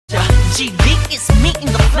GD is me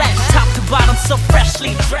in the flesh. Top to bottom, so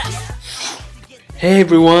freshly dressed. Hey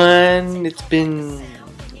everyone, it's been,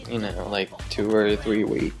 like 2 or 3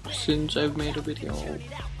 weeks since I've made a video.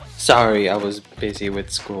 Sorry, I was busy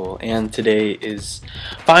with school, and today is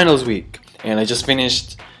finals week, and I just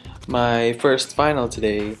finished my first final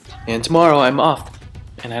today, and tomorrow I'm off,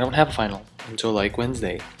 and I don't have a final until like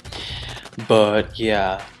Wednesday. But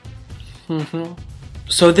yeah.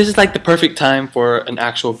 So this is like the perfect time for an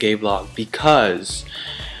actual gay vlog, because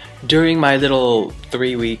during my little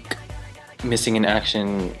 3-week missing in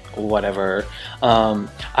action whatever,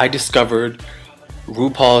 I discovered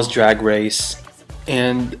RuPaul's Drag Race,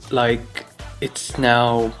 and like it's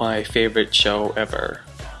now my favorite show ever.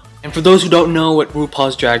 And for those who don't know what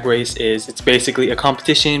RuPaul's Drag Race is, it's basically a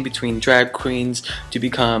competition between drag queens to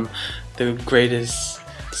become the greatest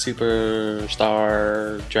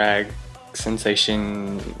superstar drag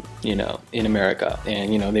sensation, in America.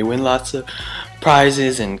 And they win lots of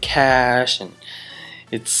prizes and cash, and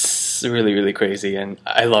it's really, really crazy, and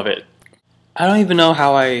I love it. I don't even know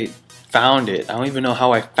how I found it. I don't even know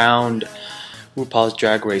how I found RuPaul's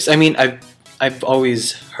Drag Race. I mean, I've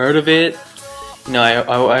always heard of it.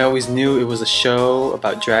 I always knew it was a show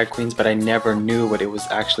about drag queens, but I never knew what it was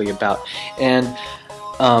actually about. And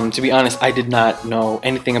to be honest, I did not know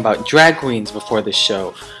anything about drag queens before this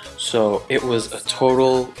show. So it was a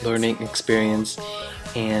total learning experience,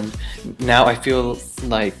 and now I feel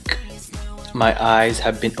like my eyes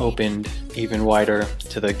have been opened even wider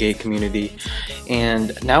to the gay community,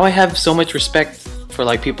 and now I have so much respect for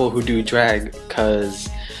like people who do drag, because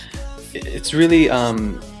it's really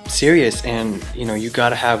serious, and you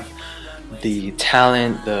gotta have the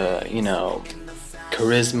talent, the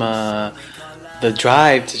charisma, the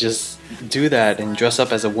drive to just do that and dress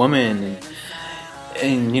up as a woman.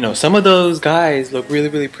 And some of those guys look really,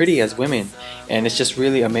 really pretty as women, and it's just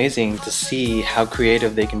really amazing to see how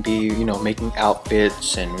creative they can be, making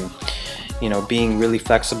outfits and being really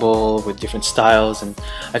flexible with different styles. And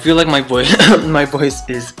I feel like my voice my voice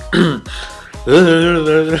is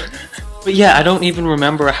but yeah, I don't even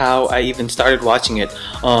remember how I even started watching it.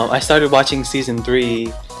 I started watching season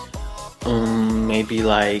 3 maybe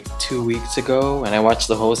like 2 weeks ago, and I watched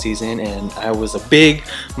the whole season, and I was a big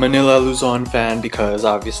Manila Luzon fan because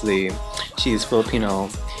obviously she's Filipino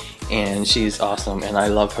and she's awesome, and I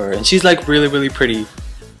love her, and she's like really, really pretty,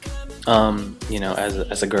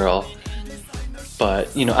 as a girl. But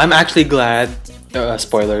I'm actually glad,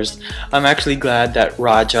 spoilers, I'm actually glad that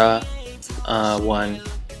Raja won,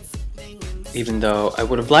 even though I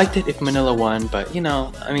would have liked it if Manila won. But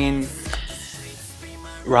I mean,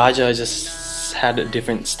 Raja just had a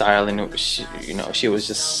different style, and she was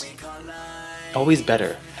just always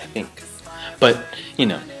better, I think. But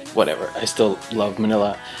whatever, I still love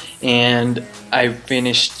Manila. And I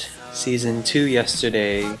finished season 2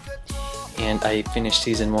 yesterday, and I finished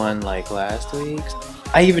season 1 like last week.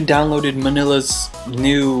 I even downloaded Manila's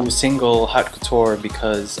new single Hot Couture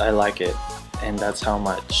because I like it, and that's how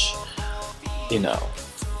much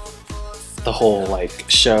the whole like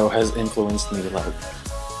show has influenced me. Like,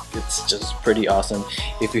 it's just pretty awesome.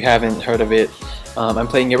 If you haven't heard of it, I'm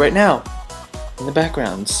playing it right now in the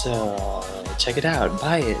background, so check it out,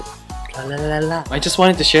 buy it. La, la, la, la. I just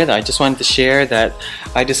wanted to share that. I just wanted to share that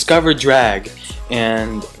I discovered drag,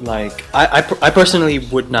 and like I personally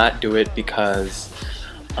would not do it because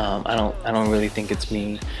I don't really think it's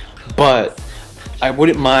me, but I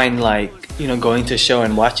wouldn't mind like going to a show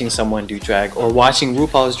and watching someone do drag, or watching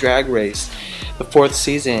RuPaul's Drag Race, the 4th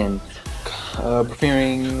season.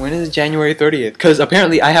 Premiering, when is it? January 30th, because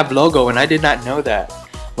apparently I have logo, and I did not know that.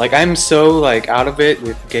 Like, I'm so like out of it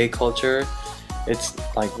with gay culture, it's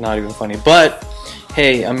like not even funny. But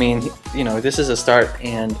hey, I mean, this is a start,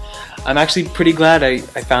 and I'm actually pretty glad I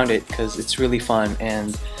found it, because it's really fun,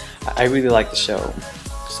 and I really like the show.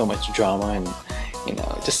 So much drama, and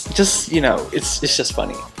just it's just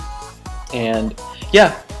funny. And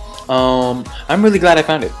yeah, I'm really glad I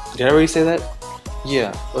found it. Did I already say that?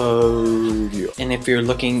 Yeah. Yeah. And if you're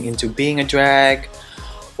looking into being a drag,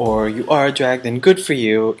 or you are a drag, then good for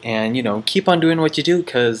you, and keep on doing what you do,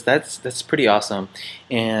 because that's pretty awesome.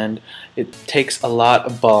 And it takes a lot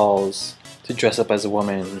of balls to dress up as a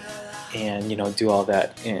woman and do all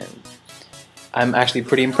that, and I'm actually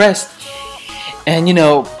pretty impressed. And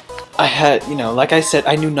I had, like I said,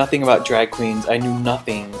 I knew nothing about drag queens. I knew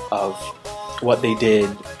nothing of what they did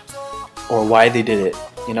or why they did it.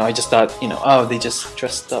 I just thought, oh, they just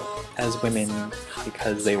dressed up as women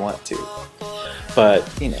because they want to. But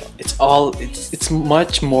it's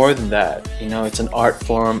much more than that. It's an art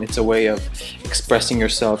form. It's a way of expressing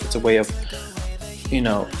yourself. It's a way of you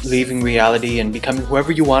know, leaving reality and becoming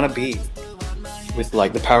whoever you want to be with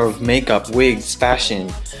like the power of makeup, wigs,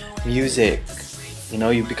 fashion, music. You know,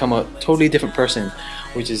 you become a totally different person,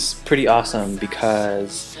 which is pretty awesome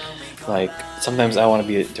because like sometimes I want to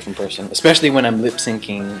be a different person, especially when I'm lip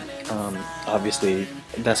syncing. Obviously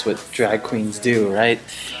that's what drag queens do, right?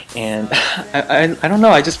 And I don't know,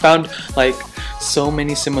 I just found like so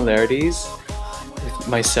many similarities with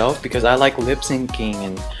myself because I like lip syncing,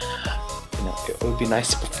 and you know, it would be nice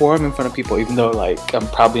to perform in front of people, even though like I'm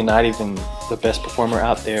probably not even the best performer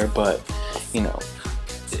out there, but you know,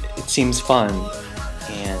 it seems fun.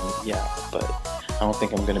 And yeah, but I don't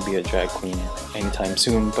think I'm gonna be a drag queen anytime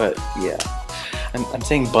soon, but yeah, I'm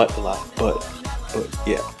saying but a lot, but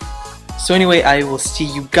yeah. So anyway, I will see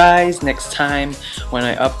you guys next time when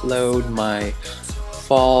I upload my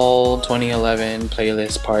Fall 2011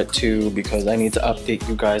 playlist part 2, because I need to update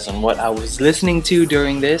you guys on what I was listening to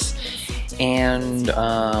during this. And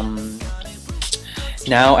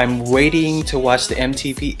now I'm waiting to watch the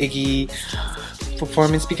MTV Iggy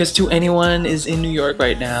performance because 2NE1 is in New York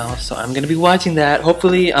right now, so I'm gonna be watching that.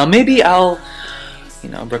 Hopefully, maybe I'll, you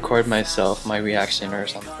know, record myself, my reaction or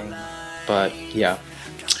something. But yeah,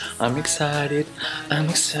 I'm excited. I'm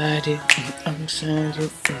excited. I'm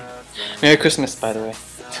excited. Merry Christmas, by the way.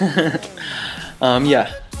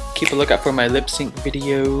 Yeah, keep a lookout for my lip sync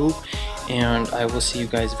video, and I will see you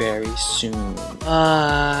guys very soon.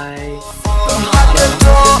 Bye. I can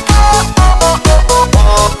talk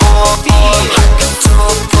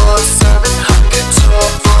for 7, I can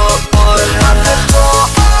talk for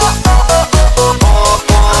 1.